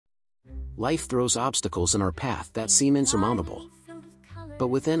Life throws obstacles in our path that seem insurmountable. But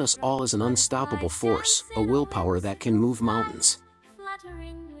within us all is an unstoppable force, a willpower that can move mountains.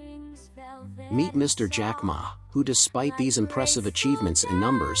 Meet Mr. Jack Ma, who despite these impressive achievements in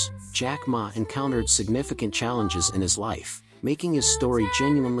numbers, Jack Ma encountered significant challenges in his life, making his story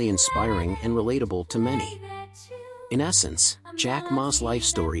genuinely inspiring and relatable to many. In essence, Jack Ma's life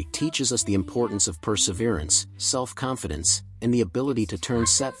story teaches us the importance of perseverance, self-confidence, and the ability to turn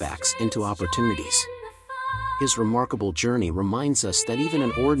setbacks into opportunities. His remarkable journey reminds us that even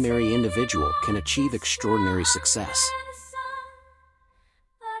an ordinary individual can achieve extraordinary success.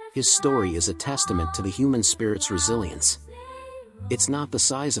 His story is a testament to the human spirit's resilience. It's not the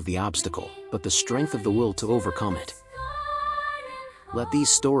size of the obstacle, but the strength of the will to overcome it. Let these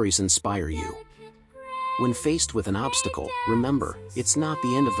stories inspire you. When faced with an obstacle, remember, it's not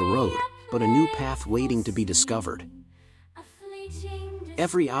the end of the road, but a new path waiting to be discovered.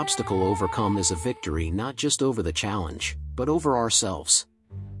 Every obstacle overcome is a victory not just over the challenge, but over ourselves.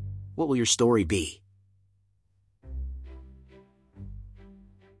 What will your story be?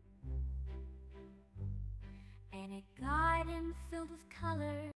 In a garden filled with color.